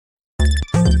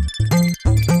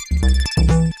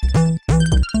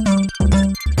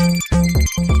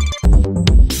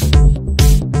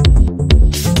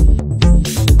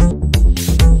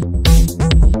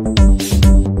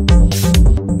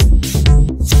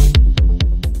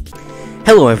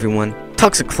Hello everyone,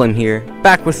 Toxic Flame here,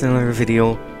 back with another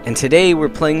video, and today we're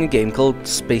playing a game called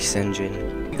Space Engine.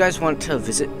 If you guys want to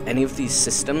visit any of these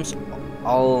systems,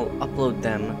 I'll upload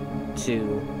them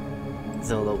to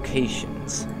the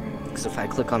locations, because if I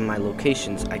click on my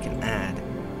locations, I can add,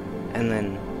 and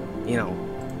then, you know,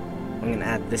 I'm gonna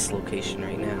add this location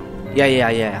right now.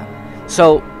 Yeah.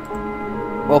 So,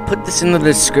 I'll put this in the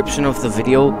description of the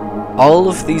video. All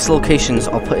of these locations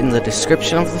I'll put in the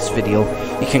description of this video.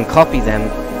 You can copy them,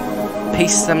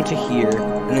 paste them to here,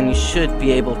 and then you should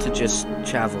be able to just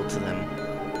travel to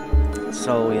them.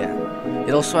 So yeah,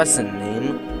 it also has a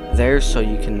name there, so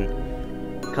you can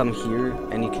come here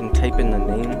and you can type in the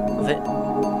name of it.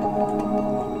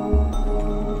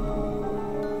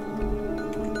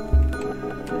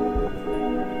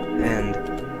 And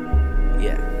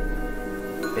yeah,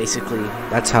 basically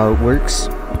that's how it works.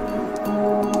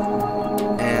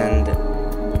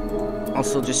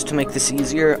 Also, just to make this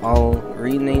easier, I'll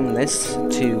rename this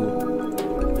to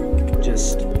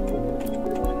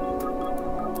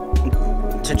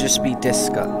just be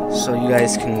Diska, so you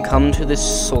guys can come to this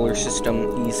solar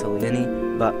system easily.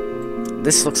 But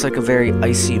this looks like a very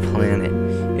icy planet.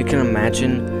 You can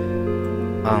imagine,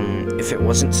 if it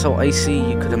wasn't so icy,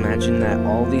 you could imagine that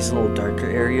all these little darker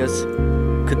areas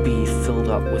could be filled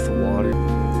up with water.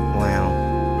 Wow.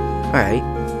 Alright.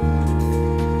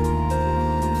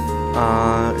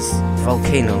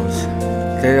 Volcanoes.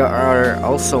 There are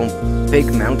also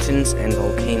big mountains and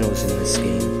volcanoes in this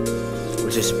game,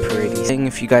 which is pretty. The thing,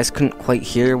 if you guys couldn't quite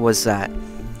hear, was that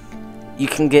you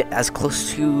can get as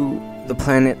close to the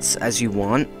planets as you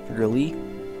want, really,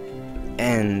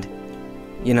 and,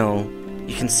 you know,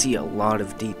 you can see a lot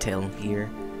of detail here.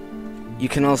 You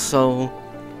can also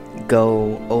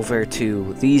go over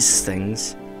to these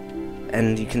things,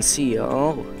 and you can see,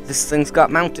 oh, this thing's got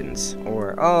mountains,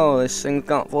 or oh, this thing's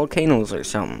got volcanoes or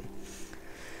something.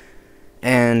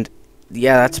 And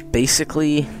yeah, that's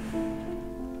basically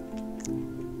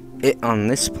it on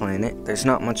this planet. There's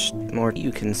not much more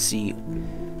you can see.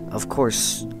 Of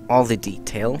course, all the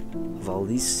detail of all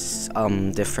these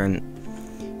different,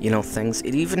 you know, things.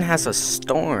 It even has a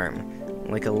storm,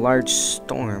 like a large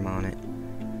storm on it.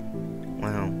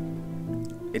 Wow.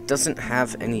 It doesn't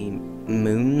have any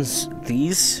moons.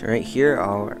 These right here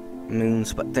are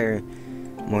moons, but they're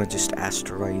more just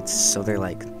asteroids, so they're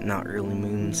like not really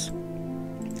moons.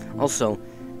 Also,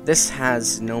 this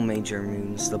has no major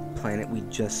moons, the planet we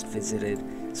just visited,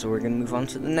 so we're gonna move on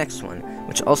to the next one,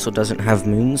 which also doesn't have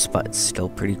moons, but it's still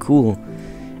pretty cool.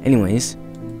 Anyways,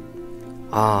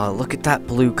 look at that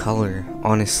blue color.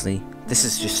 Honestly, this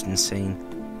is just insane.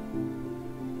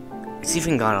 It's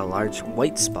even got a large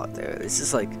white spot there. This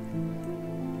is like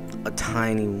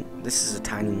this is a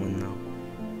tiny one though.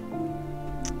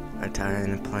 A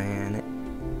tiny planet.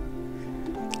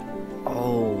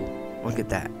 Oh, look at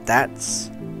that. That's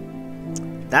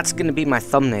gonna be my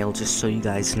thumbnail, just so you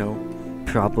guys know.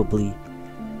 Probably.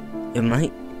 It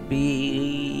might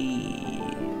be...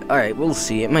 Alright, we'll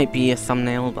see. It might be a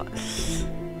thumbnail, but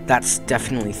that's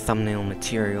definitely thumbnail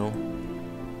material.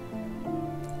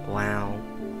 Wow.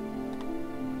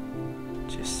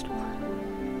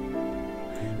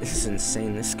 This is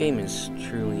insane. This game is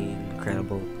truly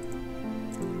incredible.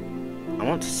 I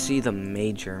want to see the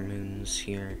major moons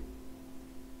here.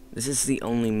 This is the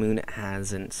only moon it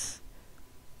has, and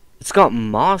it's got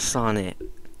moss on it.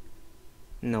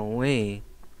 No way.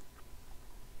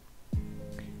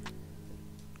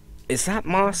 Is that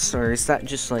moss, or is that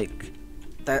just like...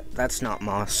 That's not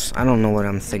moss. I don't know what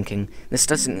I'm thinking. This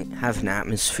doesn't have an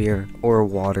atmosphere or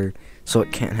water, so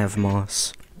it can't have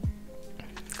moss.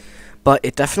 But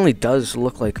it definitely does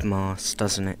look like moss,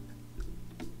 doesn't it?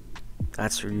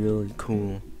 That's really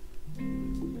cool.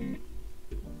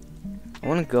 I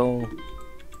want to go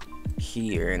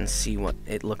here and see what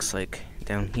it looks like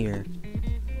down here.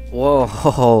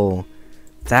 Whoa!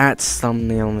 That's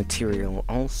thumbnail material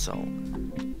also.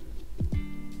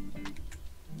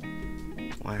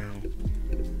 Wow.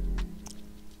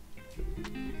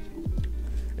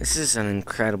 This is an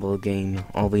incredible game,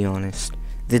 I'll be honest.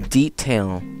 The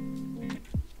detail.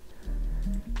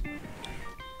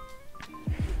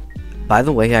 By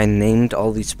the way, I named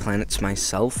all these planets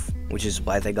myself, which is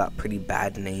why they got pretty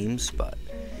bad names, but,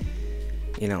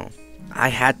 you know, I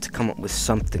had to come up with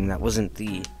something that wasn't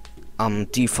the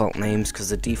default names, because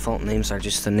the default names are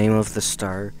just the name of the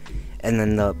star, and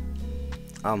then the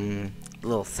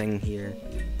little thing here,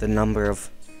 the number of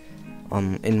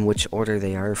in which order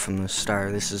they are from the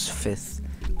star. This is 5th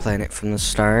planet from the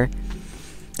star.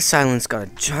 This island's got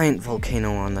a giant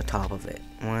volcano on the top of it.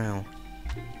 Wow.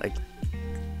 Like,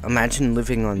 imagine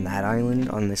living on that island,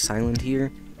 on this island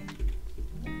here.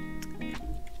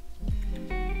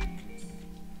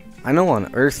 I know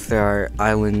on Earth there are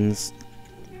islands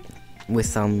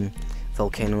with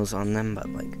volcanoes on them, but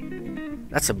like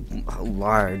that's a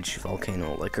large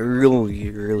volcano, like a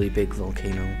really big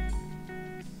volcano.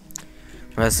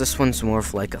 Whereas this one's more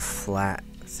of like a flat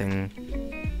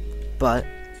thing, but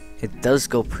it does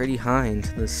go pretty high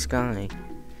into the sky.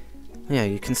 Yeah,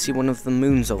 you can see one of the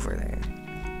moons over there.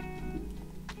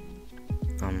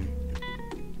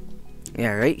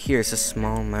 Yeah, right here is a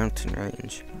small mountain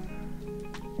range.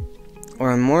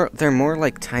 Or they're more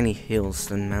like tiny hills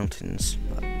than mountains,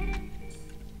 but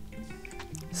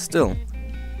still,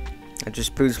 it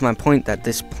just proves my point that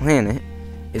this planet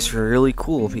is really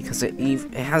cool because it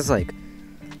has like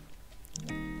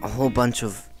a whole bunch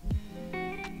of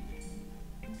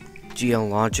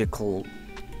geological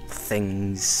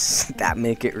things that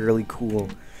make it really cool.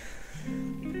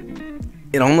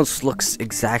 It almost looks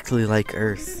exactly like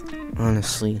Earth,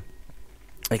 honestly.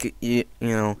 Like, you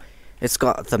know, it's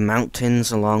got the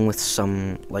mountains along with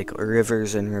some, like,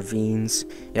 rivers and ravines.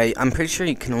 Yeah, I'm pretty sure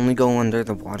you can only go under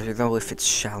the water, though, if it's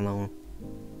shallow.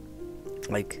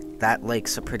 Like, that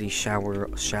lake's a pretty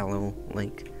shallow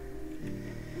lake.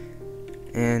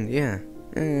 And, yeah,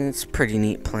 it's a pretty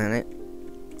neat planet.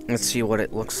 Let's see what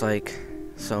it looks like.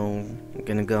 So, I'm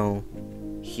gonna go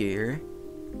here,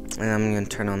 and I'm gonna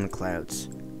turn on the clouds.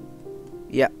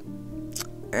 Yep,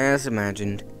 as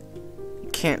imagined, you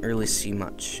can't really see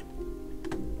much.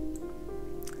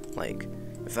 Like,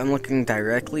 if I'm looking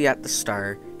directly at the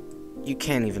star, you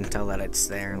can't even tell that it's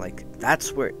there. Like,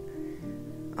 that's where,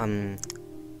 the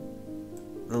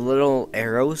little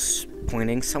arrows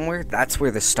pointing somewhere, that's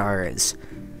where the star is.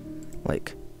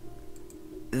 Like,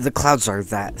 the clouds are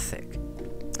that thick.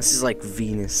 This is like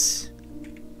Venus.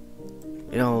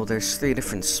 You know, there's 3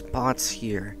 different spots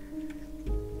here.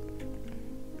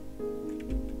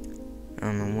 I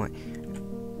don't know what.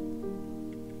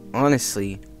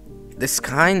 Honestly, this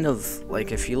kind of,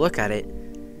 like, if you look at it,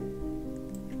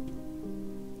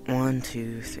 1,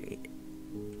 2, 3.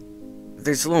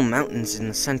 There's little mountains in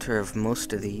the center of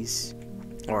most of these,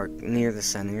 or near the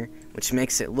center, which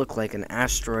makes it look like an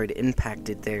asteroid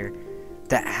impacted there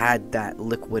that had that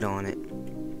liquid on it.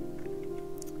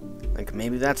 Like,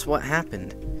 maybe that's what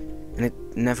happened. And it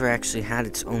never actually had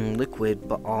its own liquid,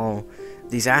 but all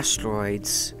these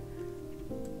asteroids...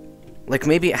 Like,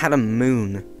 maybe it had a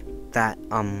moon that,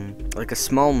 like a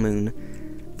small moon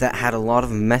that had a lot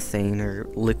of methane or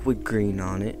liquid green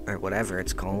on it, or whatever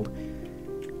it's called.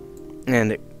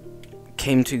 And it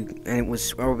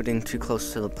was orbiting too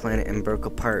close to the planet and broke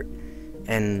apart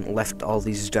and left all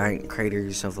these giant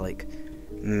craters of, like,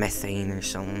 methane or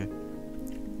something.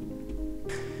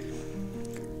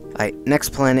 Alright, next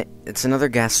planet. It's another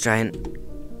gas giant.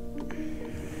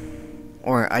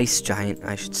 Or ice giant,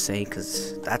 I should say,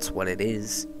 because that's what it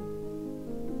is.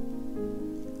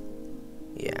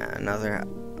 Yeah, another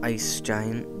ice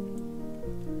giant.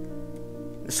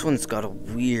 This one's got a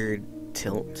weird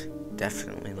tilt,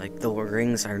 definitely. Like, the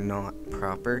rings are not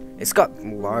proper. It's got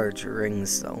large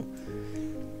rings, though.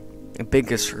 The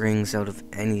biggest rings out of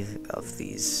any of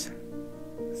these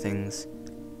things.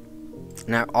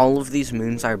 Now, all of these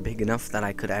moons are big enough that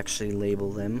I could actually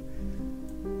label them.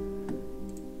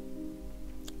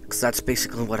 Because that's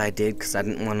basically what I did, because I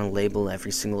didn't want to label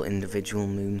every single individual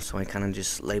moon, so I kind of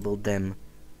just labeled them,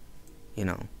 you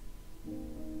know,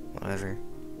 whatever.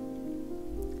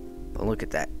 But look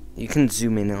at that. You can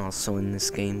zoom in also in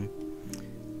this game.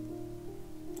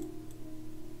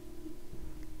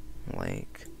 Like...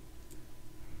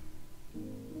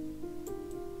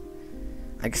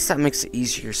 I guess that makes it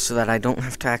easier so that I don't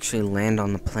have to actually land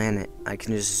on the planet. I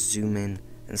can just zoom in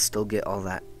and still get all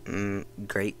that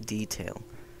great detail.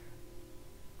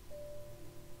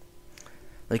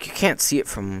 Like, you can't see it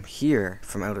from here,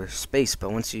 from outer space,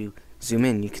 but once you zoom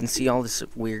in, you can see all this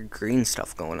weird green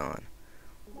stuff going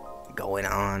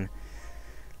on.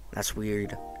 That's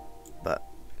weird. But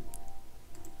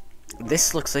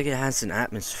this looks like it has an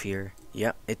atmosphere.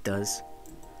 Yep, it does.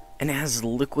 And it has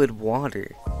liquid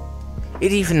water.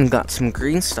 It even got some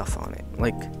green stuff on it,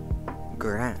 like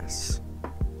grass.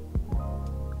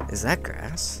 Is that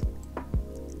grass?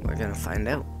 We're gonna find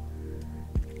out.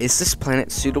 Is this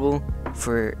planet suitable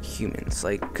for humans?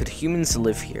 Like, could humans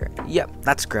live here? Yep,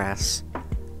 that's grass.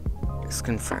 It's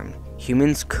confirmed.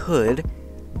 Humans could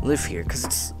live here, because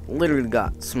it's literally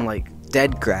got some, like,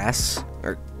 dead grass,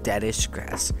 or deadish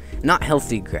grass. Not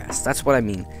healthy grass, that's what I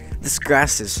mean. This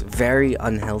grass is very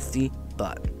unhealthy,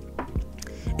 but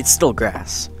it's still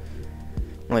grass.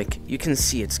 Like, you can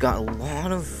see it's got a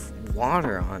lot of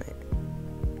water on it.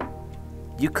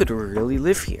 You could really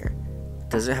live here.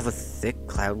 Does it have a thick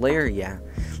cloud layer? Yeah.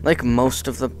 Like most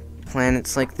of the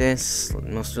planets like this,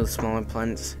 most of the smaller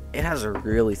planets, it has a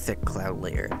really thick cloud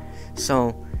layer.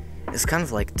 So, it's kind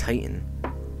of like Titan.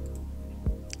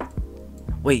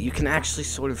 Wait, you can actually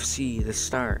sort of see the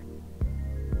star.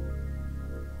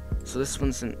 So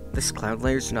this cloud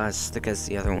layer's not as thick as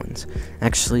the other ones.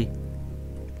 Actually,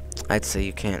 I'd say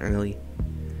you can't really.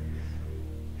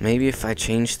 Maybe if I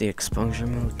change the exposure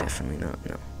mode, definitely not,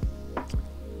 no.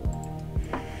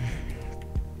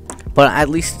 But at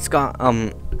least it's got,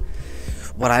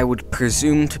 what I would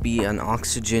presume to be an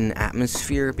oxygen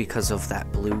atmosphere because of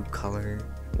that blue color.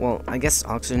 Well, I guess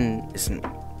oxygen isn't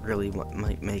really what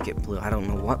might make it blue. I don't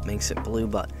know what makes it blue,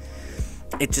 but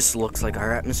it just looks like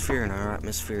our atmosphere, and our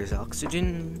atmosphere is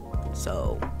oxygen.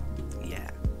 So,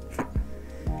 yeah.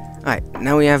 Alright,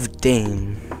 now we have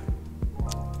Dame.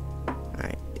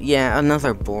 Alright, yeah,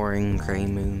 another boring gray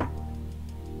moon.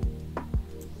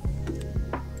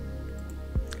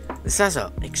 This has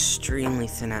an extremely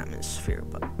thin atmosphere,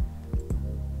 but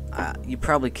you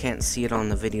probably can't see it on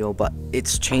the video, but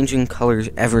it's changing colors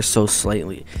ever so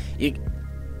slightly.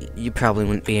 You probably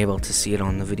wouldn't be able to see it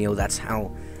on the video. That's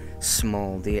how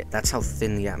that's how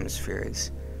thin the atmosphere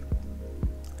is.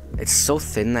 It's so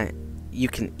thin that you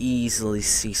can easily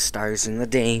see stars in the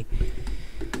day.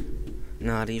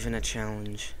 Not even a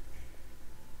challenge.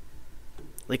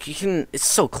 Like, it's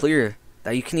so clear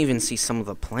that you can even see some of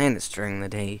the planets during the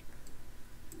day.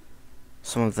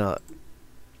 Some of the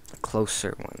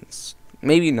closer ones.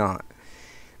 Maybe not.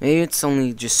 Maybe it's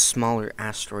only just smaller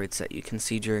asteroids that you can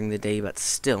see during the day, but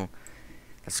still,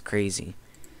 that's crazy.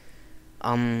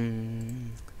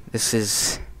 This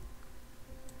is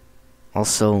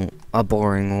also a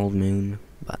boring old moon,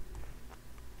 but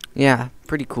yeah,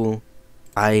 pretty cool.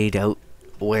 I doubt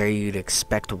where you'd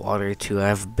expect water to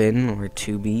have been or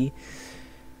to be,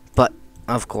 but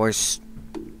of course,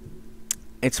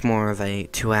 it's more of a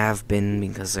to have been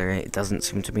because it doesn't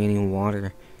seem to be any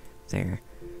water there.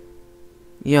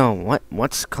 Yo,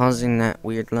 what's causing that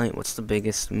weird light? What's the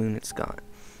biggest moon it's got?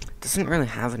 It doesn't really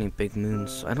have any big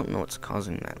moons, so I don't know what's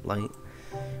causing that light.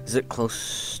 Is it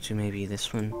close to maybe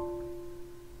this one?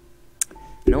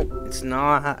 Nope, it's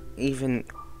not even.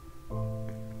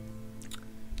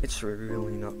 It's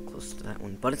really not close to that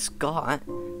one, but it's got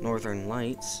northern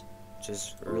lights, which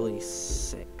is really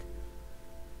sick.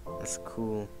 That's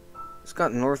cool. It's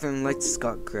got northern lights, it's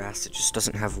got grass, it just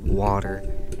doesn't have water,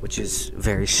 which is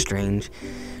very strange.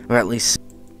 Or at least,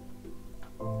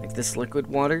 like this liquid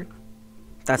water,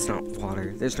 that's not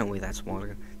water. There's no way that's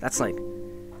water. That's like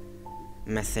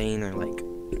methane or like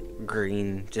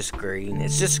green, just green.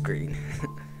 It's just green.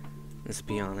 Let's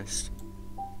be honest.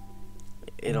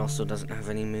 It also doesn't have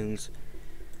any moons.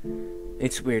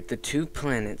 It's weird. The two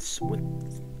planets with...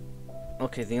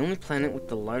 Okay, the only planet with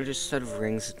the largest set of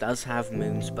rings does have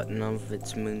moons, but none of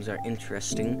its moons are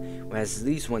interesting, whereas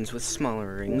these ones with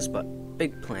smaller rings, but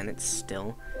big planets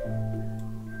still,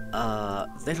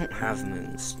 they don't have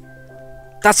moons.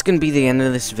 That's gonna be the end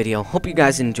of this video. Hope you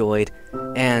guys enjoyed,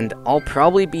 and I'll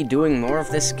probably be doing more of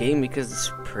this game because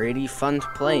it's pretty fun to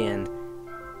play, and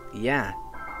yeah,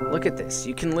 look at this.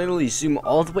 You can literally zoom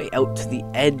all the way out to the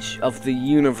edge of the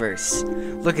universe.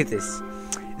 Look at this.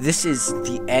 This is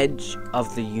the edge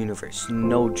of the universe,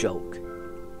 no joke.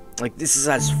 Like, this is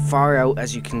as far out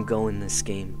as you can go in this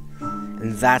game.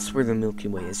 And that's where the Milky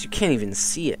Way is. You can't even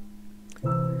see it.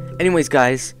 Anyways,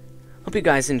 guys, hope you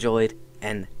guys enjoyed,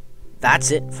 and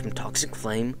that's it from Toxic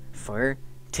Flame for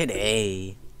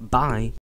today. Bye.